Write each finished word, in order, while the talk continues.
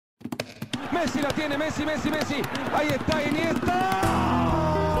Messi la tiene, Messi. Ahí está Iniesta.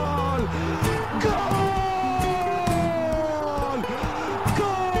 ¡Gol!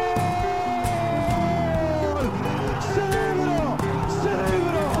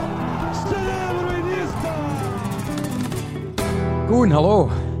 Celebro Iniesta. Koen, hallo.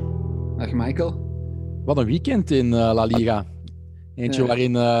 Dag Michael. Wat een weekend in La Liga. Eentje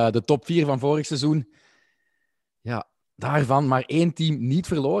waarin de top 4 van vorig seizoen, daarvan maar 1 team niet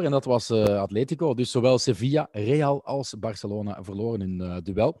verloor. En dat was Atletico. Dus zowel Sevilla, Real als Barcelona verloren in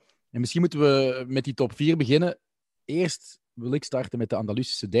duel. En misschien moeten we met die top 4 beginnen. Eerst wil ik starten met de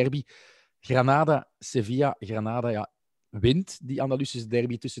Andalusische derby. Granada, Sevilla. Granada wint die Andalusische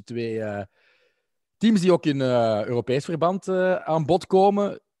derby tussen twee teams die ook in Europees verband aan bod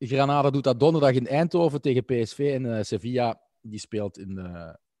komen. Granada doet dat donderdag in Eindhoven tegen PSV. En Sevilla die speelt in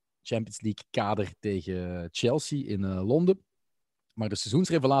de Champions League kader tegen Chelsea in Londen. Maar de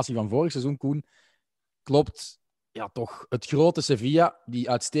seizoensrevelatie van vorig seizoen, Koen, klopt toch het grote Sevilla, die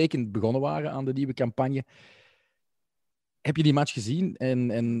uitstekend begonnen waren aan de nieuwe campagne. Heb je die match gezien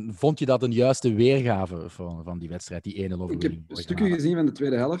en vond je dat een juiste weergave van die wedstrijd, die 1-0 overwinning? Ik heb stukken gezien van de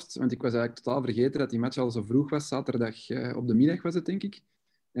tweede helft, want ik was eigenlijk totaal vergeten dat die match al zo vroeg was. Zaterdag op de middag was het, denk ik.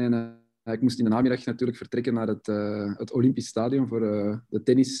 En ik moest in de namiddag natuurlijk vertrekken naar het Olympisch Stadion voor de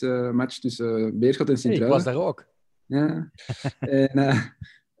tennismatch tussen Beerschot en Sint-Truiden. Ik was daar ook. Ja.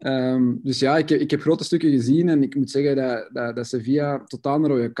 Dus ik heb grote stukken gezien en ik moet zeggen dat Sevilla totaal een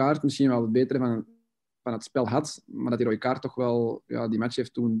rode kaart misschien wel het betere van het spel had, maar dat die rode kaart toch wel die match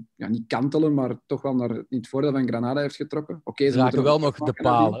heeft toen niet kantelen, maar toch wel naar in het voordeel van Granada heeft getrokken. Ze raken wel nog de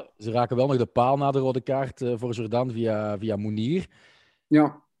paal. Ze raken wel nog de paal na de rode kaart voor Jordan via Mounir.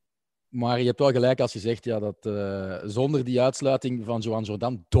 Ja. Maar je hebt wel gelijk als je zegt dat zonder die uitsluiting van Joan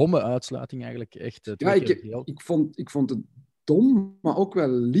Jordan, domme uitsluiting eigenlijk, echt. Ik vond het dom, maar ook wel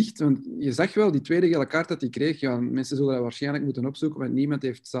licht. Want je zag wel, die tweede gele kaart dat hij kreeg, mensen zullen dat waarschijnlijk moeten opzoeken, want niemand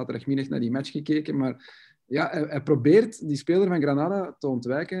heeft zaterdagmiddag naar die match gekeken. Maar hij probeert die speler van Granada te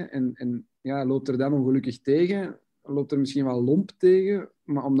ontwijken en loopt er dan ongelukkig tegen. Loopt er misschien wel lomp tegen,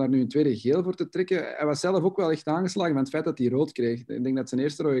 maar om daar nu een tweede geel voor te trekken... Hij was zelf ook wel echt aangeslagen van het feit dat hij rood kreeg. Ik denk dat het zijn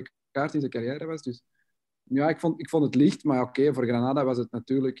eerste rode kaart in zijn carrière was. Dus ik vond het licht, maar voor Granada was het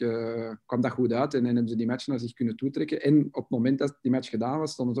natuurlijk... kwam dat goed uit en hebben ze die match naar zich kunnen toetrekken. En op het moment dat die match gedaan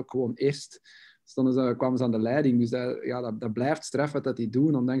was, stonden ze ook gewoon eerst... kwamen ze aan de leiding. Dus dat blijft straf wat die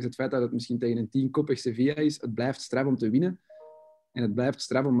doen, ondanks het feit dat het misschien tegen een 10-koppig Sevilla is. Het blijft straf om te winnen. En het blijft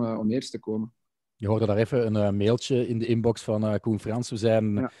straf om eerst te komen. Je hoorde daar even een mailtje in de inbox van Koen Frans. We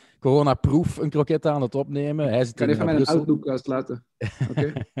zijn coronaproof een kroket aan het opnemen. Hij zit ik kan even mijn Outlook uitsluiten.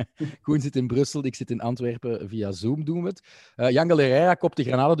 Okay. Koen zit in Brussel, ik zit in Antwerpen. Via Zoom doen we het. Jan Herrera kopte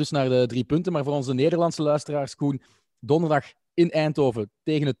Granada dus naar de 3 punten. Maar voor onze Nederlandse luisteraars, Koen, donderdag in Eindhoven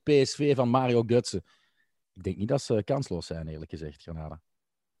tegen het PSV van Mario Götze. Ik denk niet dat ze kansloos zijn, eerlijk gezegd, Granada.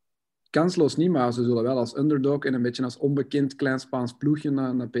 Kansloos niet, maar ze zullen wel als underdog en een beetje als onbekend klein Spaans ploegje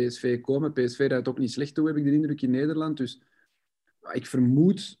naar PSV komen. PSV rijdt het ook niet slecht toe, heb ik de indruk, in Nederland. Dus ik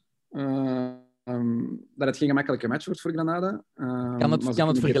vermoed dat het geen gemakkelijke match wordt voor Granada. Kan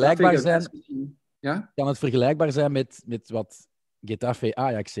het vergelijkbaar zijn? Ja? Kan het vergelijkbaar zijn met wat Getafe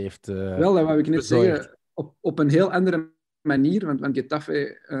Ajax heeft wel, dat wou ik net zeggen. Op een heel andere manier, want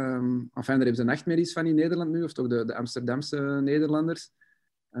Getafe... daar hebben ze nachtmerries van in Nederland nu, of toch de Amsterdamse Nederlanders.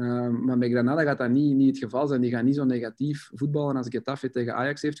 Maar bij Granada gaat dat niet het geval zijn. Die gaan niet zo negatief voetballen als Getafe tegen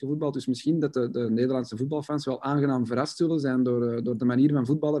Ajax heeft gevoetbald. Dus misschien dat de Nederlandse voetbalfans wel aangenaam verrast zullen zijn door de manier van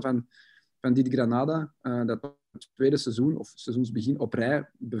voetballen van dit Granada. Dat het tweede seizoen, of seizoensbegin, op rij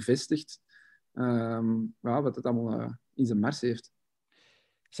bevestigt wat het allemaal in zijn mars heeft.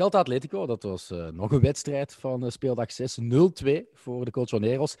 Celta Atletico, dat was nog een wedstrijd van speeldag 6. 0-2 voor de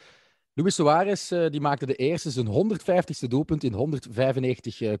Colchoneros. Luis Suarez die maakte de eerste zijn 150ste doelpunt in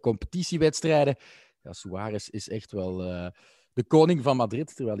 195 competitiewedstrijden. Ja, Suarez is echt wel de koning van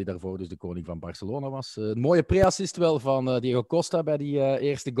Madrid, terwijl hij daarvoor dus de koning van Barcelona was. Een mooie pre-assist wel van Diego Costa bij die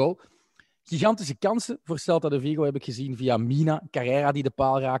eerste goal. Gigantische kansen voor Celta de Vigo heb ik gezien via Mina. Carrera die de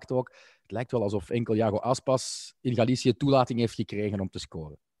paal raakt ook. Het lijkt wel alsof enkel Iago Aspas in Galicië toelating heeft gekregen om te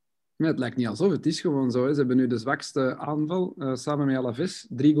scoren. Ja, het lijkt niet alsof, het is gewoon zo. Hè. Ze hebben nu de zwakste aanval, samen met Alaves.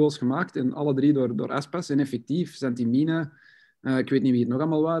 3 goals gemaakt en alle 3 door Aspas. En effectief, Santimina, ik weet niet wie het nog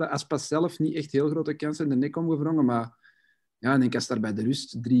allemaal waren. Aspas zelf niet echt heel grote kansen in de nek omgevrongen, maar ik denk als daar bij de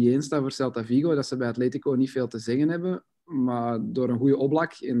rust 3-1 staat voor Celta Vigo, dat ze bij Atletico niet veel te zeggen hebben. Maar door een goede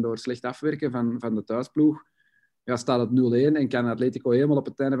oplak en door slecht afwerken van de thuisploeg, staat het 0-1 en kan Atletico helemaal op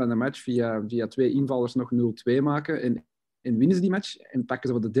het einde van de match via 2 invallers nog 0-2 maken. En winnen ze die match en pakken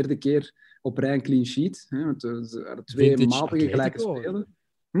ze voor de 3e keer op rij een clean sheet. Hè, want ze hadden 2 matige gelijke spelen.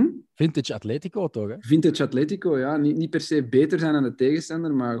 Vintage Atletico toch, hè? Vintage Atletico, ja. Niet per se beter zijn dan de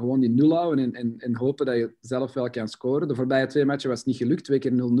tegenstander, maar gewoon die nul houden en hopen dat je zelf wel kan scoren. De voorbije 2 matchen was het niet gelukt, 2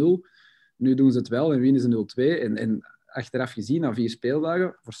 keer 0-0. Nu doen ze het wel en winnen ze 0-2. En achteraf gezien, na 4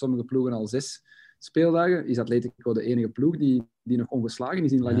 speeldagen, voor sommige ploegen al 6 speeldagen, is Atletico de enige ploeg die nog ongeslagen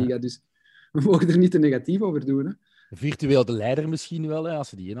is in La Liga. Dus we mogen er niet te negatief over doen. Hè. Virtueel de leider misschien wel, hè, als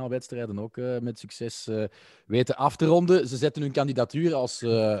ze die inhaalwedstrijden ook met succes weten af te ronden. Ze zetten hun kandidatuur als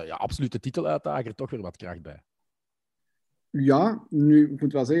absolute titeluitdager toch weer wat kracht bij. Ja, nu, ik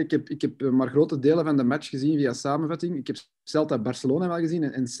moet wel zeggen, ik heb maar grote delen van de match gezien via samenvatting. Ik heb Celta-Barcelona wel gezien.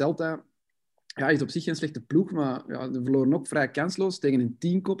 En Celta is op zich geen slechte ploeg, maar ze verloren ook vrij kansloos tegen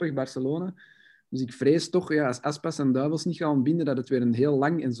een 10-koppig Barcelona. Dus ik vrees toch, als Aspas en Duivels niet gaan ontbinden, dat het weer een heel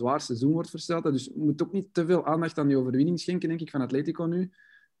lang en zwaar seizoen wordt voor Celta. Dus je moet ook niet te veel aandacht aan die overwinning schenken, denk ik, van Atletico nu.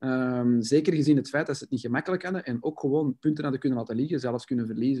 Zeker gezien het feit dat ze het niet gemakkelijk hadden en ook gewoon punten hadden kunnen laten liggen, zelfs kunnen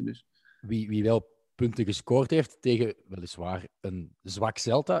verliezen. Dus. Wie wel punten gescoord heeft tegen weliswaar een zwak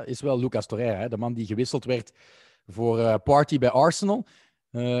Celta, is wel Lucas Torreira, hè? De man die gewisseld werd voor Partey bij Arsenal.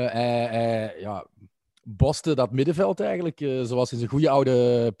 Boste dat middenveld eigenlijk, zoals in zijn goede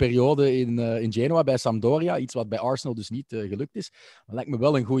oude periode in Genoa bij Sampdoria. Iets wat bij Arsenal dus niet gelukt is. Maar lijkt me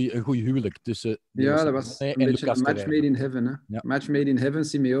wel een goede huwelijk tussen dat was een beetje een match made in heaven. Hè? Ja. Match made in heaven,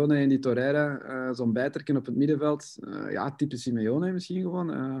 Simeone en die Torreira. Zo'n bijterken op het middenveld. Type Simeone misschien gewoon.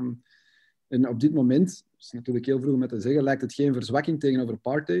 En op dit moment, dat is natuurlijk heel vroeg om te zeggen, lijkt het geen verzwakking tegenover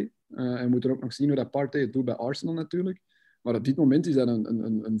Partey. En we moeten ook nog zien hoe dat Partey het doet bij Arsenal natuurlijk. Maar op dit moment is dat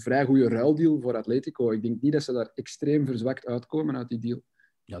een vrij goede ruildeal voor Atletico. Ik denk niet dat ze daar extreem verzwakt uitkomen uit die deal.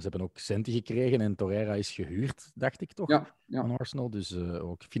 Ja, ze hebben ook centen gekregen en Torreira is gehuurd, dacht ik toch, aan Arsenal. Dus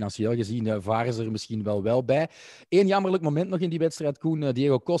ook financieel gezien varen ze er misschien wel bij. Eén jammerlijk moment nog in die wedstrijd, Koen.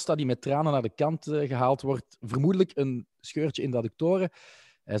 Diego Costa, die met tranen naar de kant gehaald wordt. Vermoedelijk een scheurtje in de adductoren.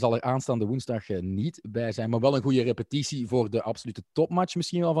 Hij zal er aanstaande woensdag niet bij zijn, maar wel een goede repetitie voor de absolute topmatch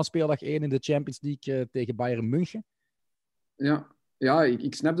misschien wel van speeldag 1 in de Champions League tegen Bayern München. Ja,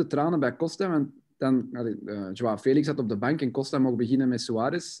 ik snap de tranen bij Costa, want dan, Joao Felix zat op de bank en Costa mocht beginnen met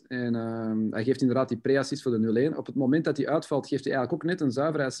Suarez. En hij geeft inderdaad die pre-assist voor de 0-1. Op het moment dat hij uitvalt, geeft hij eigenlijk ook net een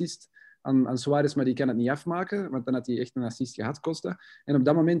zuivere assist aan Suarez, maar die kan het niet afmaken, want dan had hij echt een assist gehad, Costa. En op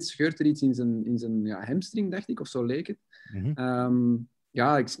dat moment scheurt er iets in zijn hamstring, dacht ik, of zo leek het. Mm-hmm.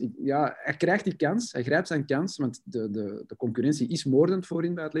 Hij krijgt die kans, hij grijpt zijn kans, want de concurrentie is moordend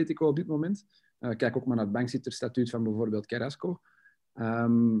voorin bij Atletico op dit moment. Kijk ook maar naar het bankzitterstatuut van bijvoorbeeld Carrasco.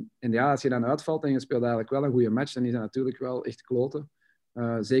 Als je dan uitvalt en je speelt eigenlijk wel een goede match, dan is dat natuurlijk wel echt kloten.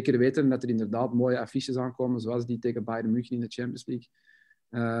 Zeker weten dat er inderdaad mooie affiches aankomen, zoals die tegen Bayern München in de Champions League.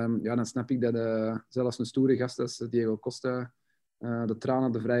 Dan snap ik dat zelfs een stoere gast als Diego Costa de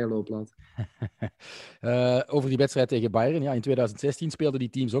tranen de vrije loop laat. Over die wedstrijd tegen Bayern. Ja, in 2016 speelden die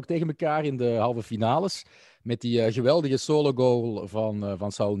teams ook tegen elkaar in de halve finales. Met die geweldige solo-goal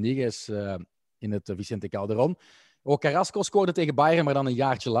van Saúl Ñíguez in het Vicente Calderón. Ook Carrasco scoorde tegen Bayern, maar dan een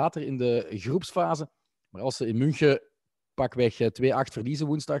jaartje later in de groepsfase. Maar als ze in München pakweg 2-8 verliezen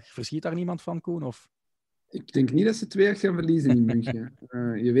woensdag, verschiet daar niemand van, Koen? Of? Ik denk niet dat ze 2-8 gaan verliezen in München.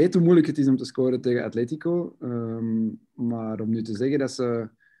 Je weet hoe moeilijk het is om te scoren tegen Atletico. Maar om nu te zeggen dat ze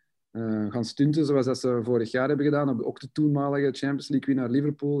gaan stunten zoals dat ze vorig jaar hebben gedaan, op ook de toenmalige Champions League winnaar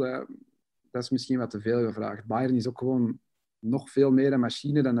Liverpool, dat is misschien wat te veel gevraagd. Bayern is ook gewoon nog veel meer een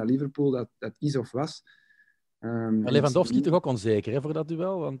machine dan dat Liverpool dat is of was. Lewandowski toch ook onzeker hè, voor dat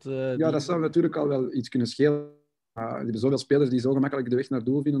duel? Want, dat zou natuurlijk al wel iets kunnen schelen. Die hebben zoveel spelers die zo gemakkelijk de weg naar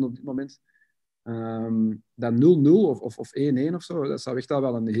doel vinden op dit moment. Dat 0-0 of 1-1 of zo, dat zou echt al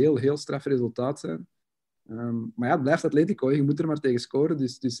wel een heel, heel straf resultaat zijn. Maar het blijft Atletico. Je moet er maar tegen scoren.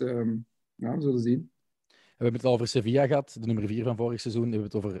 Dus we zullen zien. We hebben het al over Sevilla gehad, de nummer 4 van vorig seizoen. We hebben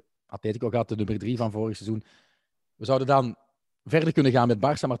het over Atletico gehad, de nummer 3 van vorig seizoen. We zouden dan verder kunnen gaan met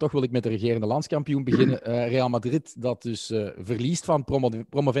Barça, maar toch wil ik met de regerende landskampioen beginnen. Real Madrid, dat dus verliest van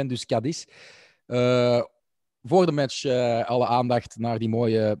promovendus Cadiz. Voor de match alle aandacht naar die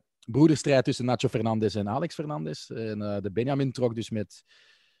mooie broederstrijd tussen Nacho Fernandez en Alex Fernandez. En de Benjamin trok dus met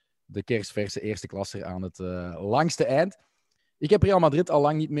de kerstverse eerste klasser aan het langste eind. Ik heb Real Madrid al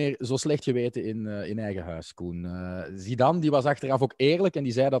lang niet meer zo slecht geweten in eigen huis, Koen. Zidane die was achteraf ook eerlijk en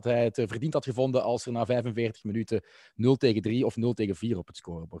die zei dat hij het verdiend had gevonden als er na 45 minuten 0-3 of 0-4 op het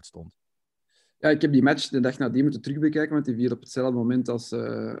scorebord stond. Ja, ik heb die match de dag nadien moeten terugbekijken, want die viel op hetzelfde moment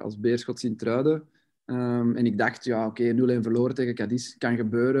als Beerschot Sint-Truiden. En ik dacht, 0-1 verloren tegen Cadiz, kan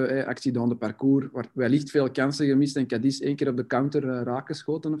gebeuren. Accident de parcours, wellicht veel kansen gemist en Cadiz 1 keer op de counter raak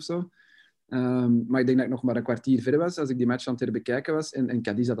geschoten of zo. Maar ik denk dat ik nog maar een kwartier verder was als ik die match aan het herbekijken was. En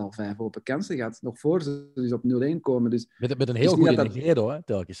Cadiz had al 5 open kansen gehad, nog voor ze dus op 0-1 komen. Dus Met een het heel is niet goede dat Negredo, hè,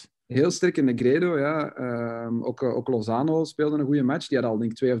 telkens. heel sterk in Negredo, ja. Ook Lozano speelde een goede match. Die had al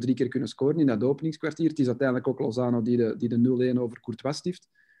denk ik 2 of 3 keer kunnen scoren in dat openingskwartier. Het is uiteindelijk ook Lozano die de 0-1 over Courtois stift.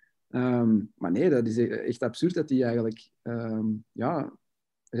 Maar nee, dat is echt absurd dat die eigenlijk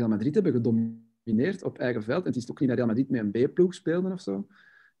Real Madrid hebben gedomineerd op eigen veld. En het is ook niet dat Real Madrid met een B-ploeg speelde of zo.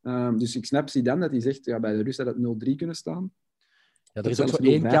 Dus ik snap Zidane dat hij zegt, ja, bij de rust had het 0-3 kunnen staan. Ja, er is ook zelfs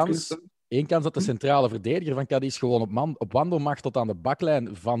zo 0-5 kunnen staan. één kans dat de centrale verdediger van Cadiz gewoon op wandelmacht tot aan de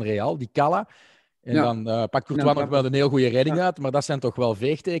baklijn van Real, die Cala. En Ja. dan pakt En Courtois dan nog wel een heel goede redding Ja. uit. Maar dat zijn toch wel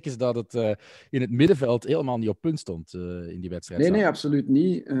veegtekens dat het in het middenveld helemaal niet op punt stond in die wedstrijd. Nee, absoluut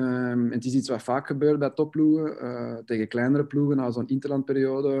niet. Het is iets wat vaak gebeurt bij topploegen. Tegen kleinere ploegen, na zo'n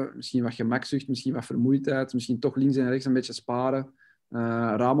interlandperiode. Misschien wat gemakzucht, misschien wat vermoeidheid. Misschien toch links en rechts een beetje sparen.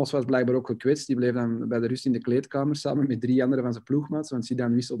 Ramos was blijkbaar ook gekwetst. Die bleef dan bij de rust in de kleedkamer samen met 3 anderen van zijn ploegmaats. Want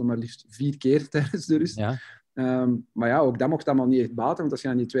Zidane wisselde maar liefst 4 keer tijdens de rust. Ja. Maar ja, ook dat mocht allemaal niet echt baten. Want als je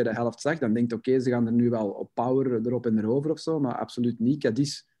aan die tweede helft zag, dan denk je, oké, ze gaan er nu wel op power erop en erover of zo. Maar absoluut niet.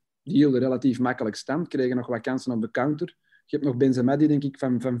 Cadiz, die hielden relatief makkelijk stand. Kregen nog wat kansen op de counter. Je hebt nog Benzema die denk ik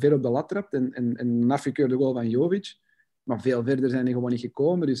van ver op de lat trapt. En een afgekeurde goal van Jovic. Maar veel verder zijn die gewoon niet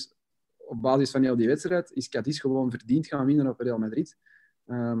gekomen. Dus op basis van heel die wedstrijd is Cadiz gewoon verdiend gaan winnen op Real Madrid.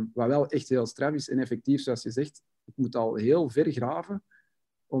 Wat wel echt heel straf is en effectief, zoals je zegt. Ik moet al heel ver graven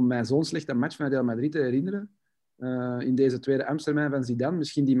om mij zo'n slechte match van Real Madrid te herinneren. In deze tweede Amsterdam van Zidane.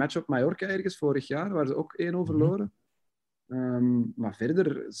 Misschien die match op Mallorca ergens vorig jaar, waar ze ook 1-0 verloren. Maar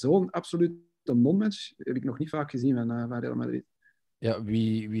verder, zo'n absolute non-match heb ik nog niet vaak gezien van Real Madrid. Ja,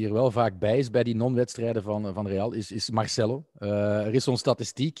 wie er wel vaak bij is bij die non-wedstrijden van Real is Marcelo. Er is zo'n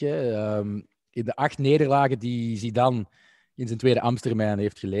statistiek. Hè. In de 8 nederlagen die Zidane in zijn tweede Amstermijn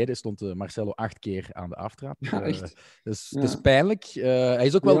heeft geleden, stond Marcelo 8 keer aan de aftrap. Ja, echt. Dus Ja. het is pijnlijk. Hij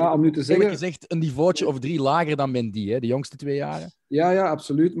is ook wel, Ja, om nu te eerlijk zeggen... gezegd, een niveautje of 3 lager dan Mendy, hè, de jongste 2 jaren. Ja,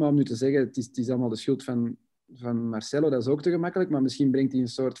 absoluut. Maar om nu te zeggen, het is allemaal de schuld van Marcelo. Dat is ook te gemakkelijk. Maar misschien brengt hij een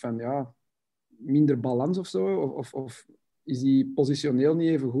soort van minder balans of zo. Of is hij positioneel niet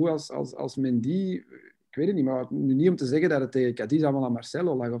even goed als Mendy? Ik weet het niet. Maar nu niet om te zeggen dat het tegen Cadiz allemaal aan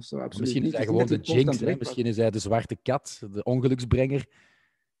Marcelo lag of zo. Absoluut Misschien niet. is hij Het gewoon de niet dat hij jinx. constant weg was. Misschien is hij de zwarte kat, de ongeluksbrenger.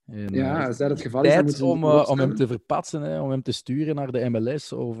 En, Ja, als dat het geval is, dan tijd moeten ze om hem te verpatsen, hè, om hem te sturen naar de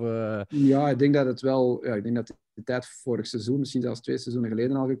MLS. Ja, ik denk dat het wel... Ja, ik denk dat de tijd vorig seizoen, misschien zelfs 2 seizoenen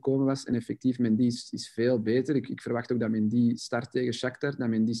geleden al gekomen was. En effectief, Mendy is veel beter. Ik verwacht ook dat Mendy start tegen Shakhtar, dat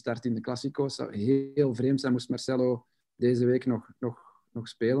Mendy start in de Classico's. Het zou heel vreemd zijn moest Marcelo deze week nog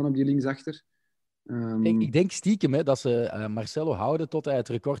spelen op die linksachter. Ik denk stiekem hè, dat ze Marcelo houden tot hij het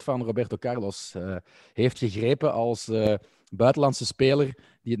record van Roberto Carlos heeft gegrepen als buitenlandse speler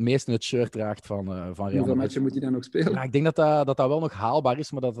die het meest in het shirt draagt van Real Hoeveel Madrid. matchen moet hij dan nog spelen? Ja, ik denk dat wel nog haalbaar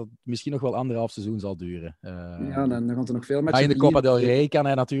is, maar dat het misschien nog wel 1,5 seizoen zal duren. Ja, dan gaat er nog veel matchen. Maar in de Copa del hier. Rey kan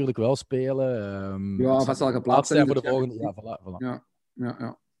hij natuurlijk wel spelen. Ja, of hij zal geplaatst zijn voor in de volgende. Ja, voilà.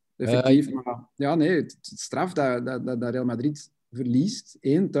 Ja. Effectief. Maar ja, nee, het straf dat Real Madrid verliest.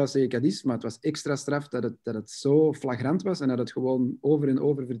 1 thuis tegen Cadiz, maar het was extra straf dat het zo flagrant was en dat het gewoon over en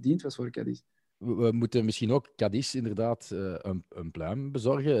over verdiend was voor Cadiz. We moeten misschien ook Cadiz inderdaad een pluim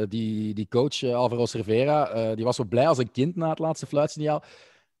bezorgen. Die coach Álvaro Cervera, die was zo blij als een kind na het laatste fluitsignaal.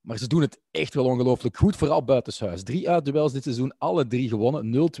 Maar ze doen het echt wel ongelooflijk goed, vooral buitenshuis. 3 uitduels dit seizoen, alle 3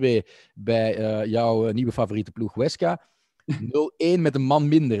 gewonnen. 0-2 bij jouw nieuwe favoriete ploeg Huesca. 0-1 met een man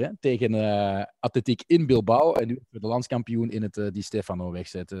minder hè, tegen Athletic in Bilbao. En nu de landskampioen in het Di Stefano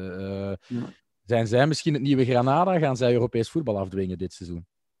wegzetten. Zijn zij misschien het nieuwe Granada? Gaan zij Europees voetbal afdwingen dit seizoen?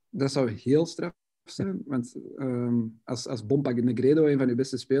 Dat zou heel straf zijn. Want als Bompa Negredo een van uw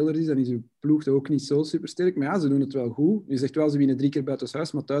beste spelers is, dan is uw ploeg ook niet zo supersterk. Maar ja, ze doen het wel goed. Je zegt wel, ze winnen 3 keer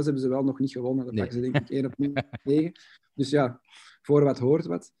buitenshuis, maar thuis hebben ze wel nog niet gewonnen. Dan pakken ze denk ik 1 op 9. Dus ja, voor wat hoort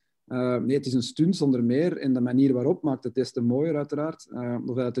wat. Nee, het is een stunt zonder meer. En de manier waarop maakt het des te mooier, uiteraard.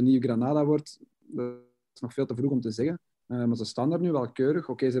 Of dat het een nieuwe Granada wordt, dat is nog veel te vroeg om te zeggen. Maar ze staan daar nu wel keurig.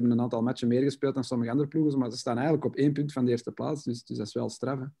 Oké, ze hebben een aantal matchen meer gespeeld dan sommige andere ploegen, maar ze staan eigenlijk op 1 punt van de eerste plaats. Dus dat is wel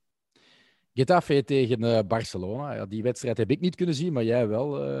straf, hè? Getafe tegen Barcelona. Ja, die wedstrijd heb ik niet kunnen zien, maar jij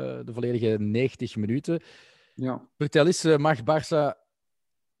wel. De volledige 90 minuten. Ja. Vertel eens, mag Barça,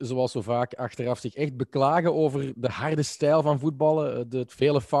 zoals zo vaak, achteraf zich echt beklagen over de harde stijl van voetballen, de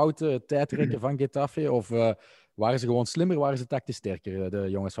vele fouten, het tijdrekken van Getafe? Of waren ze gewoon slimmer, waren ze tactisch sterker, de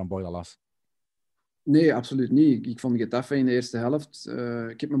jongens van Bordalas? Nee, absoluut niet. Ik vond Getafe in de eerste helft...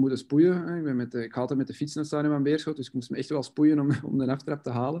 ik heb me moeten spoeien. Ik ga altijd met de fiets naar het stadion van Beerschot, dus ik moest me echt wel spoeien om de aftrap te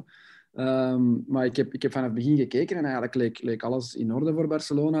halen. Maar ik heb vanaf het begin gekeken en eigenlijk leek alles in orde voor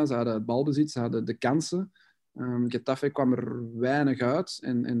Barcelona. Ze hadden het balbezit, ze hadden de kansen. Getafe kwam er weinig uit.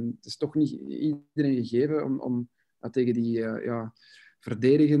 En het is toch niet iedereen gegeven om tegen die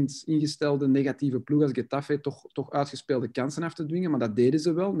verdedigend ingestelde negatieve ploeg als Getafe toch uitgespeelde kansen af te dwingen. Maar dat deden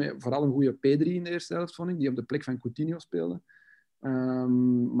ze wel. Met vooral een goede Pedri in de eerste helft, vond ik, die op de plek van Coutinho speelde.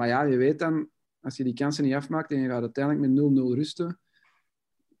 Maar ja, je weet dan, als je die kansen niet afmaakt en je gaat uiteindelijk met 0-0 rusten,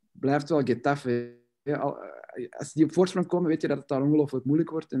 blijft wel Getafe. Als die op voorsprong komen, weet je dat het daar ongelooflijk moeilijk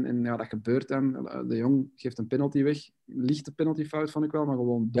wordt. En ja, dat gebeurt dan. De Jong geeft een penalty weg. Lichte penaltyfout, vond ik wel, maar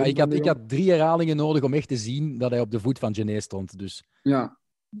gewoon dom. Ja, ik had 3 herhalingen nodig om echt te zien dat hij op de voet van Gené stond. Dus ja,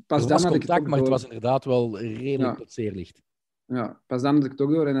 pas er dan was had ik het contact, ook maar het door. was inderdaad wel redelijk tot zeer licht. Ja, pas dan had ik het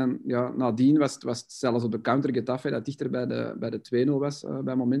ook door. En dan, ja, nadien was het zelfs op de counter Getafe dat dichter bij de 2-0 was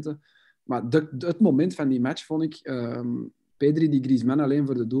bij momenten. Maar het moment van die match vond ik... Pedri die Griezmann alleen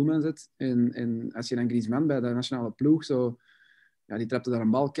voor de doelman zet. En als je dan Griezmann bij de nationale ploeg zo... Ja, die trapte daar een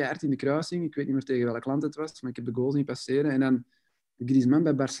bal keihard in de kruising. Ik weet niet meer tegen welk land het was, maar ik heb de goals niet passeren. En dan de Griezmann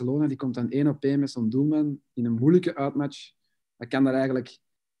bij Barcelona, die komt dan 1-op-1 met zo'n doelman in een moeilijke uitmatch. Dat kan daar eigenlijk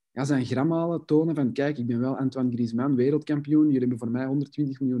zijn gram halen, tonen van kijk, ik ben wel Antoine Griezmann, wereldkampioen. Jullie hebben voor mij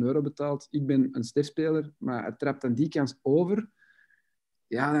 120 miljoen euro betaald. Ik ben een sterspeler, maar hij trapt dan die kans over.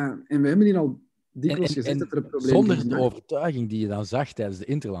 Ja, en we hebben hier al dikwijls gezegd dat er een probleem is. Zonder de overtuiging die je dan zag tijdens de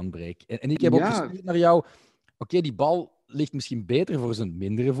interlandbreak. En ik heb ook gestuurd naar jou... Oké, die bal ligt misschien beter voor zijn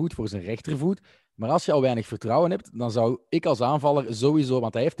mindere voet, voor zijn rechtervoet. Maar als je al weinig vertrouwen hebt, dan zou ik als aanvaller sowieso...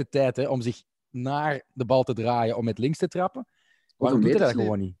 Want hij heeft de tijd om zich naar de bal te draaien om met links te trappen. Waarom doet hij dat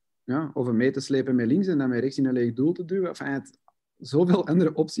gewoon niet? Ja, of een mee te slepen met links en dan met rechts in een leeg doel te duwen. Enfin, het zoveel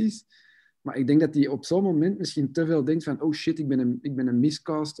andere opties. Maar ik denk dat hij op zo'n moment misschien te veel denkt van oh shit, ik ben een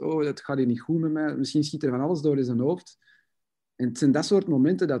miscast. Oh, het gaat hier niet goed met mij. Misschien schiet er van alles door in zijn hoofd. En het zijn dat soort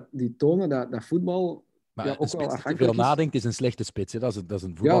momenten die tonen dat voetbal maar ook wel afhankelijk afhankelijk veel is. nadenkt is een slechte spits. Hè? Dat is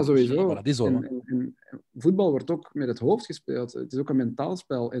een voetbal. Ja, sowieso. Maar dat is zo. En voetbal wordt ook met het hoofd gespeeld. Het is ook een mentaal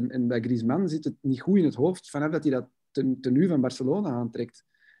spel. En bij Griezmann zit het niet goed in het hoofd vanaf dat hij dat tenue van Barcelona aantrekt.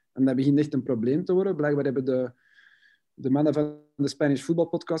 En dat begint echt een probleem te worden. Blijkbaar hebben de mannen van de Spanish Football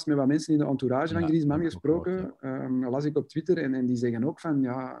Podcast met wat mensen in de entourage van Griezmann gesproken. Dat las ik op Twitter. En die zeggen ook van...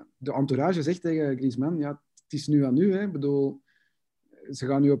 Ja, de entourage zegt tegen Griezmann... Ja, het is nu aan u. Hè. Ik bedoel, ze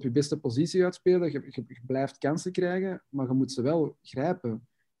gaan nu op je beste positie uitspelen. Je blijft kansen krijgen, maar je moet ze wel grijpen.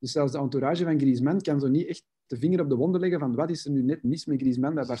 Dus zelfs de entourage van Griezmann kan zo niet echt de vinger op de wonden leggen van wat is er nu net mis met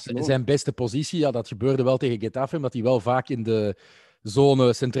Griezmann bij Barcelona. Zijn beste positie, ja, dat gebeurde wel tegen Getafe, omdat hij wel vaak in de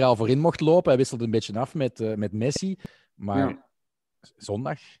zone centraal voorin mocht lopen. Hij wisselde een beetje af met Messi. Maar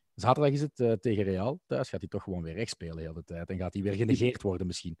zaterdag is het tegen Real. Thuis gaat hij toch gewoon weer rechts spelen de hele tijd. En gaat hij weer genegeerd worden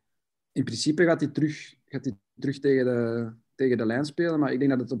misschien. In principe gaat hij terug tegen de lijn spelen. Maar ik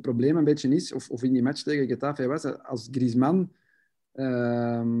denk dat het een probleem een beetje is, of in die match tegen Getafe was, als Griezmann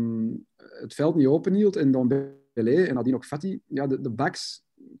het veld niet openhield en Dembélé en nadien ook Fati, ja, de backs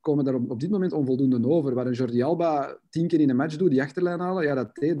komen daar op dit moment onvoldoende over. Waar een Jordi Alba 10 keer in een match doet, die achterlijn halen, ja,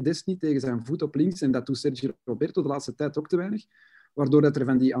 dat deed Dest niet tegen zijn voet op links. En dat doet Sergio Roberto de laatste tijd ook te weinig. Waardoor dat er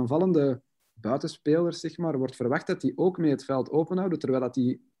van die aanvallende buitenspelers, zeg maar, wordt verwacht dat die ook mee het veld openhouden, terwijl dat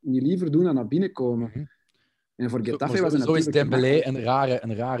die niet liever doen dan naar binnen komen. Mm-hmm. En voor Getafe was het zo is natuurlijk Dembélé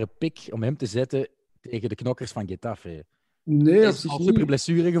een rare pick om hem te zetten tegen de knokkers van Getafe. Nee, hij op is zich al niet. super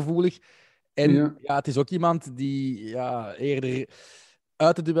blessuregevoelig. En Ja. het is ook iemand die eerder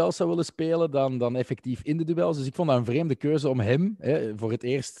uit de duels zou willen spelen dan effectief in de duels. Dus ik vond dat een vreemde keuze om hem voor het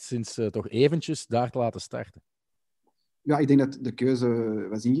eerst sinds toch eventjes daar te laten starten. Ja, ik denk dat de keuze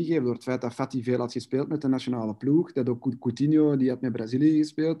was ingegeven door het feit dat Fati veel had gespeeld met de nationale ploeg. Dat ook Coutinho, die had met Brazilië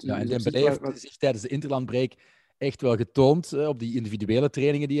gespeeld. Ja, en Dus Dembélé heeft zich tijdens de interlandbreak echt wel getoond op die individuele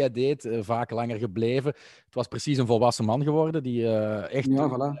trainingen die hij deed. Vaak langer gebleven. Het was precies een volwassen man geworden die echt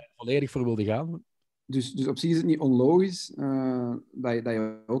volledig voor wilde gaan. Dus op zich is het niet onlogisch dat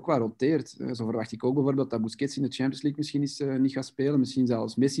je ook wel roteert. Zo verwacht ik ook bijvoorbeeld dat Busquets in de Champions League misschien niet gaat spelen. Misschien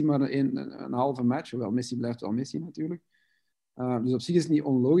zelfs Messi maar een halve match. Hoewel Messi blijft wel Messi natuurlijk. Dus op zich is het niet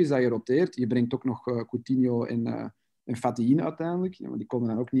onlogisch dat je roteert. Je brengt ook nog Coutinho en Fati in uiteindelijk. Ja, maar die komen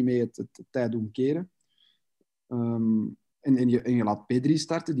dan ook niet mee het tijd doen keren. En je laat Pedri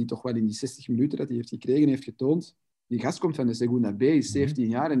starten, die toch wel in die 60 minuten dat hij heeft gekregen, heeft getoond. Die gast komt van de Segunda B, is 17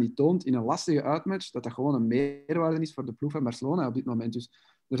 jaar en die toont in een lastige uitmatch dat gewoon een meerwaarde is voor de ploeg van Barcelona op dit moment. Dus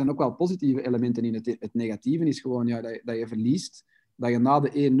er zijn ook wel positieve elementen in. Het negatieve is gewoon dat je verliest, dat je na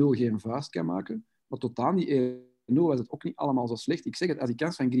de 1-0 geen vuist kan maken. Maar tot aan die 1-0 was het ook niet allemaal zo slecht. Ik zeg het, als die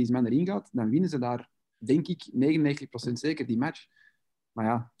kans van Griezmann erin gaat, dan winnen ze daar, denk ik, 99% zeker die match. Maar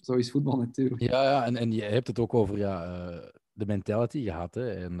ja, zo is voetbal natuurlijk. Ja, en je hebt het ook over de mentality gehad. Hè.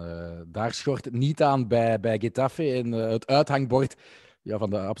 En daar schort het niet aan bij Getafe. En het uithangbord van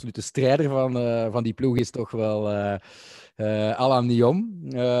de absolute strijder van die ploeg is toch wel Alan Nyom.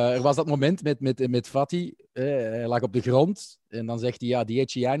 Er was dat moment met Fati. Hij lag op de grond. En dan zegt hij, ja,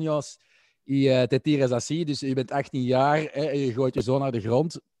 10 años y te tiras así. Dus je bent 18 jaar en je gooit je zo naar de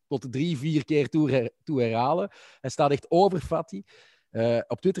grond. Tot 3-4 keer toe herhalen. Hij staat echt over Fati.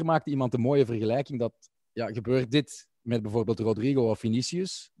 Op Twitter maakte iemand een mooie vergelijking dat gebeurt dit met bijvoorbeeld Rodrigo of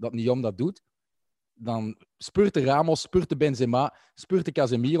Vinicius, dat Nyom dat doet, dan spurt de Ramos, spurt de Benzema, spurt de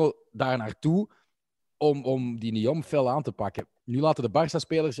Casemiro daar naartoe om die Nyom fel aan te pakken. Nu laten de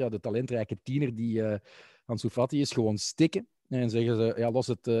Barça-spelers, de talentrijke tiener die Ansu Fati is, gewoon stikken. En zeggen ze, los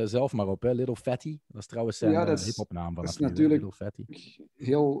het zelf maar op, hè. Little Fatty. Dat is trouwens zijn hiphopnaam vanaf nu. Dat is natuurlijk Little Fatty.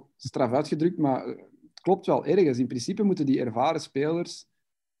 heel straf uitgedrukt, maar het klopt wel ergens. In principe moeten die ervaren spelers,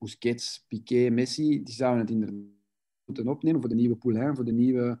 Busquets, Piqué, Messi, die zouden het inderdaad moeten opnemen voor de nieuwe Poulain, voor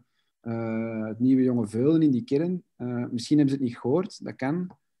de het nieuwe jonge Veulen in die kern. Misschien hebben ze het niet gehoord, dat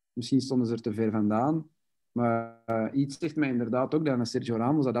kan. Misschien stonden ze er te ver vandaan. Maar iets zegt mij inderdaad ook dat een Sergio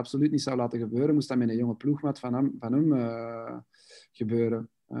Ramos dat absoluut niet zou laten gebeuren. Moest dat met een jonge ploegmaat van hem gebeuren.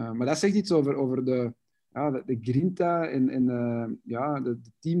 Maar dat zegt iets over de grinta en de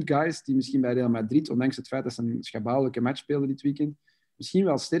teamguys die misschien bij Real Madrid, ondanks het feit dat ze een schabouwelijke match speelden dit weekend, misschien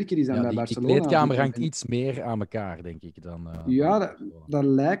wel sterker is dan bij Barcelona. Die kleedkamer hangt iets meer aan elkaar, denk ik. Dat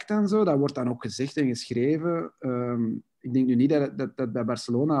lijkt dan zo. Dat wordt dan ook gezegd en geschreven. Ik denk nu niet dat bij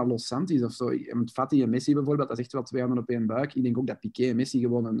Barcelona Los Santos of zo. Met Fati en Messi bijvoorbeeld, dat is echt wel 2 handen op één buik. Ik denk ook dat Piqué en Messi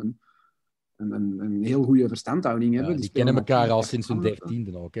gewoon een heel goede verstandhouding hebben. Die kennen elkaar al sinds hun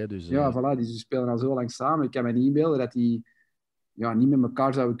 13e ook. Hè, dus, voilà, die spelen al zo lang samen. Ik kan me niet inbeelden dat die niet met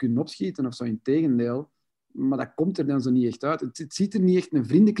elkaar zouden kunnen opschieten of zo, integendeel. Maar dat komt er dan zo niet echt uit. Het ziet er niet echt een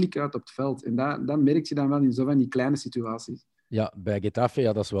vriendenklik uit op het veld. En dat merk je dan wel in zo van die kleine situaties. Ja, bij Getafe,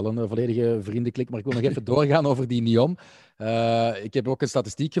 dat is wel een volledige vriendenklik. Maar ik wil nog even doorgaan over die Nyom. Ik heb ook een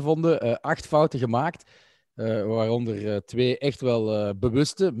statistiek gevonden. 8 fouten gemaakt, waaronder 2 echt wel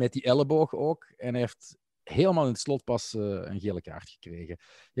bewuste, met die elleboog ook. En hij heeft helemaal in het slot pas een gele kaart gekregen.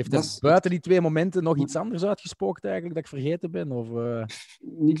 Heeft hij buiten die 2 momenten nog iets anders uitgespookt eigenlijk, dat ik vergeten ben? Of,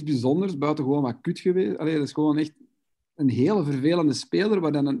 Niks bijzonders, buiten gewoon wat kut geweest. Allee, dat is gewoon echt een hele vervelende speler,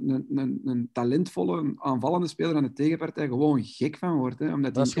 waar dan een talentvolle, een aanvallende speler aan de tegenpartij gewoon gek van wordt. Hè,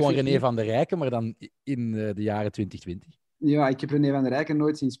 omdat dat is gewoon René van der Rijken, maar dan in de jaren 2020. Ja, ik heb René van der Rijken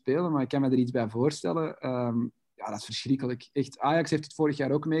nooit zien spelen, maar ik kan me er iets bij voorstellen. Dat is verschrikkelijk. Echt, Ajax heeft het vorig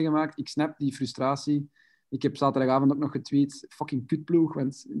jaar ook meegemaakt. Ik snap die frustratie. Ik heb zaterdagavond ook nog getweet, fucking kutploeg,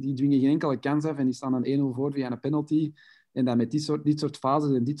 want die dwingen geen enkele kans af en die staan dan 1-0 voor via een penalty. En dan met dit soort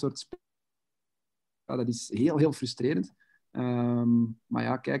fases en dit soort spelen, dat is heel, heel frustrerend. Maar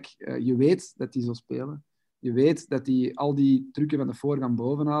ja, kijk, je weet dat die zo spelen. Je weet dat die al die trucken van de voor gaan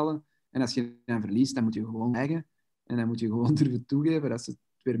bovenhalen. En als je dan verliest, dan moet je gewoon eigen. En dan moet je gewoon durven toegeven dat ze het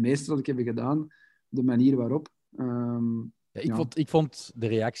weer meesterlijk hebben gedaan. De manier waarop. Ik vond de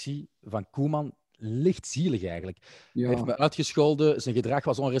reactie van Koeman lichtzielig eigenlijk. Ja. Hij heeft me uitgescholden, zijn gedrag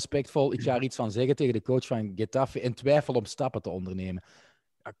was onrespectvol. Ik ga er iets van zeggen tegen de coach van Getafe en twijfel om stappen te ondernemen.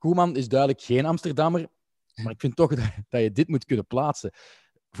 Ja, Koeman is duidelijk geen Amsterdammer, maar ik vind toch dat je dit moet kunnen plaatsen.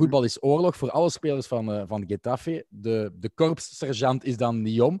 Voetbal is oorlog voor alle spelers van Getafe. De korpssergeant is dan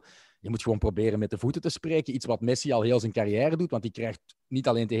Nyom. Je moet gewoon proberen met de voeten te spreken. Iets wat Messi al heel zijn carrière doet, want die krijgt niet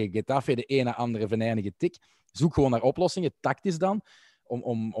alleen tegen Getafe de ene andere venijnige tik. Zoek gewoon naar oplossingen, tactisch dan,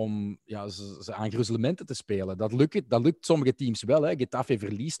 om ze aan gruzelementen te spelen. Dat lukt sommige teams wel. Hè. Getafe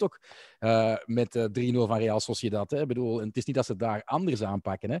verliest ook met 3-0 van Real Sociedad. Hè. Ik bedoel, het is niet dat ze daar anders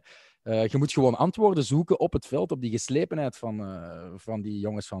aanpakken. Hè. Je moet gewoon antwoorden zoeken op het veld, op die geslepenheid van die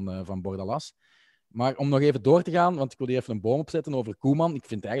jongens van Bordalas. Maar om nog even door te gaan, want ik wil hier even een boom opzetten over Koeman. Ik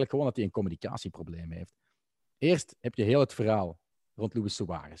vind eigenlijk gewoon dat hij een communicatieprobleem heeft. Eerst heb je heel het verhaal rond Luis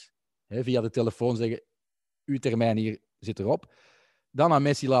Suarez. Via de telefoon zeggen, uw termijn hier zit erop. Dan aan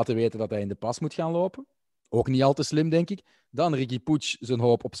Messi laten weten dat hij in de pas moet gaan lopen. Ook niet al te slim, denk ik. Dan Riqui Puig zijn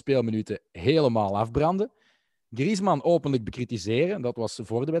hoop op speelminuten helemaal afbranden. Griezmann openlijk bekritiseren. Dat was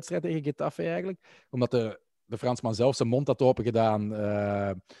voor de wedstrijd tegen Getafe eigenlijk. Omdat de Fransman zelf zijn mond had opengedaan.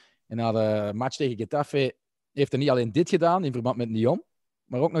 En na de match tegen Getafe heeft hij niet alleen dit gedaan in verband met Nyom,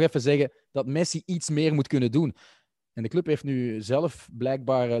 maar ook nog even zeggen dat Messi iets meer moet kunnen doen. En de club heeft nu zelf,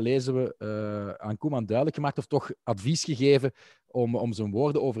 blijkbaar lezen we, aan Koeman duidelijk gemaakt of toch advies gegeven om zijn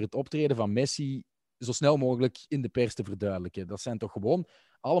woorden over het optreden van Messi zo snel mogelijk in de pers te verduidelijken. Dat zijn toch gewoon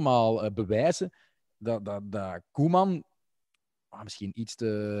allemaal bewijzen dat Koeman misschien iets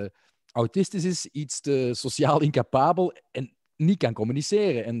te autistisch is, iets te sociaal incapabel en niet kan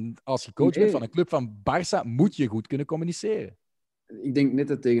communiceren. En als je coach bent Nee. van een club van Barça, moet je goed kunnen communiceren. Ik denk net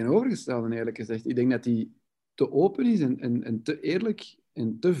het tegenovergestelde, eerlijk gezegd. Ik denk dat hij te open is en te eerlijk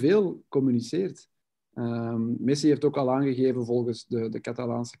en te veel communiceert. Messi heeft ook al aangegeven volgens de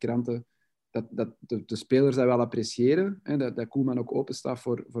Catalaanse kranten dat de spelers dat wel appreciëren. Hè, dat Koeman ook open staat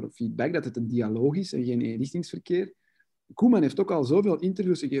voor feedback, dat het een dialoog is en geen eenrichtingsverkeer. Koeman heeft ook al zoveel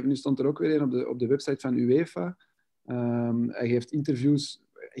interviews gegeven. Nu stond er ook weer een op de website van UEFA. Hij geeft interviews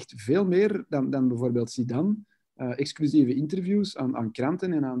echt veel meer dan bijvoorbeeld Zidane. Exclusieve interviews aan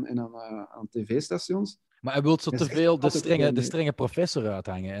kranten en aan tv-stations. Maar hij wil zo Hij te zegt veel de altijd veel meer. strenge professor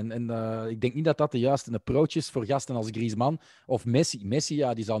uithangen. En ik denk niet dat dat de juiste approach is voor gasten als Griezmann of Messi. Messi,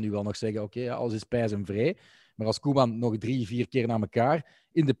 ja, die zal nu wel nog zeggen, oké, ja, alles is pijs en vrij. Maar als Koeman nog 3-4 keer na elkaar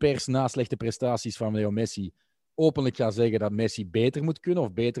in de pers na slechte prestaties van Leo Messi openlijk gaat zeggen dat Messi beter moet kunnen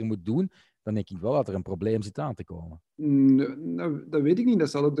of beter moet doen, dan denk ik wel dat er een probleem zit aan te komen. Nou, dat weet ik niet. Dat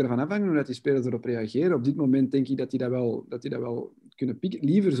zal ook ervan afhangen hoe dat die spelers erop reageren. Op dit moment denk ik dat die dat wel kunnen pikken.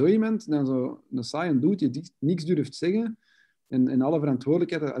 Liever zo iemand dan zo'n saaie dude die niks durft zeggen. En alle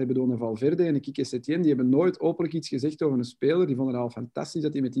verantwoordelijkheid. Ik bedoel, Valverde en Quique Setién, die hebben nooit openlijk iets gezegd over een speler. Die vonden het al fantastisch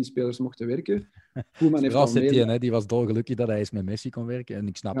dat hij met die spelers mochten werken. Koeman heeft Vooral al meer... Setien, die was dolgelukkig dat hij eens met Messi kon werken. En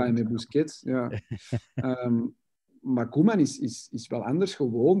ik snap Ja, en het. met Busquets, ja. Maar Koeman is wel anders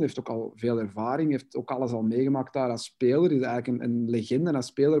gewoon. Heeft ook al veel ervaring. Heeft ook alles al meegemaakt daar als speler. Is eigenlijk een legende als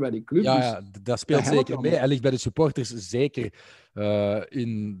speler bij die club. Ja, Dus ja, dat speelt dat helpt zeker wel. mee. Hij ligt bij de supporters zeker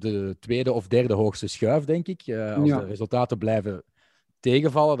in de tweede of derde hoogste schuif, denk ik. Als Ja. de resultaten blijven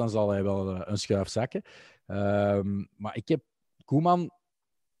tegenvallen, dan zal hij wel een schuif zakken. Maar ik heb Koeman...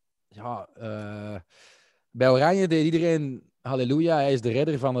 Ja, bij Oranje deed iedereen... Halleluja, hij is de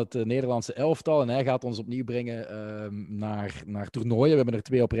redder van het Nederlandse elftal en hij gaat ons opnieuw brengen naar toernooien. We hebben er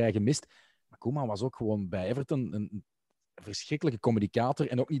 2 op rij gemist. Maar Koeman was ook gewoon bij Everton een verschrikkelijke communicator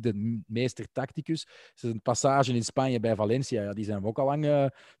en ook niet de meester tacticus. Zijn passage in Spanje bij Valencia, ja, die zijn we ook al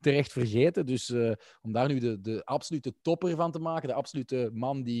lang terecht vergeten. Dus om daar nu de absolute topper van te maken, de absolute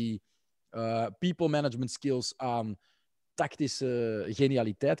man die people management skills aan tactische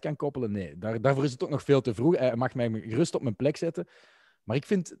genialiteit kan koppelen, nee. Daarvoor is het ook nog veel te vroeg. Hij mag mij gerust op mijn plek zetten. Maar ik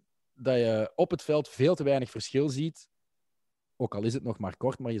vind dat je op het veld veel te weinig verschil ziet. Ook al is het nog maar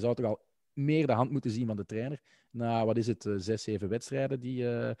kort, maar je zou toch al meer de hand moeten zien van de trainer. Na, wat is het, 6, 7 wedstrijden die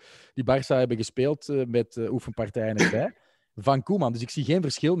Barça hebben gespeeld met oefenpartijen erbij. Van Koeman. Dus ik zie geen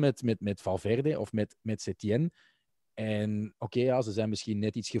verschil met Valverde of met Setien. En oké, ja, ze zijn misschien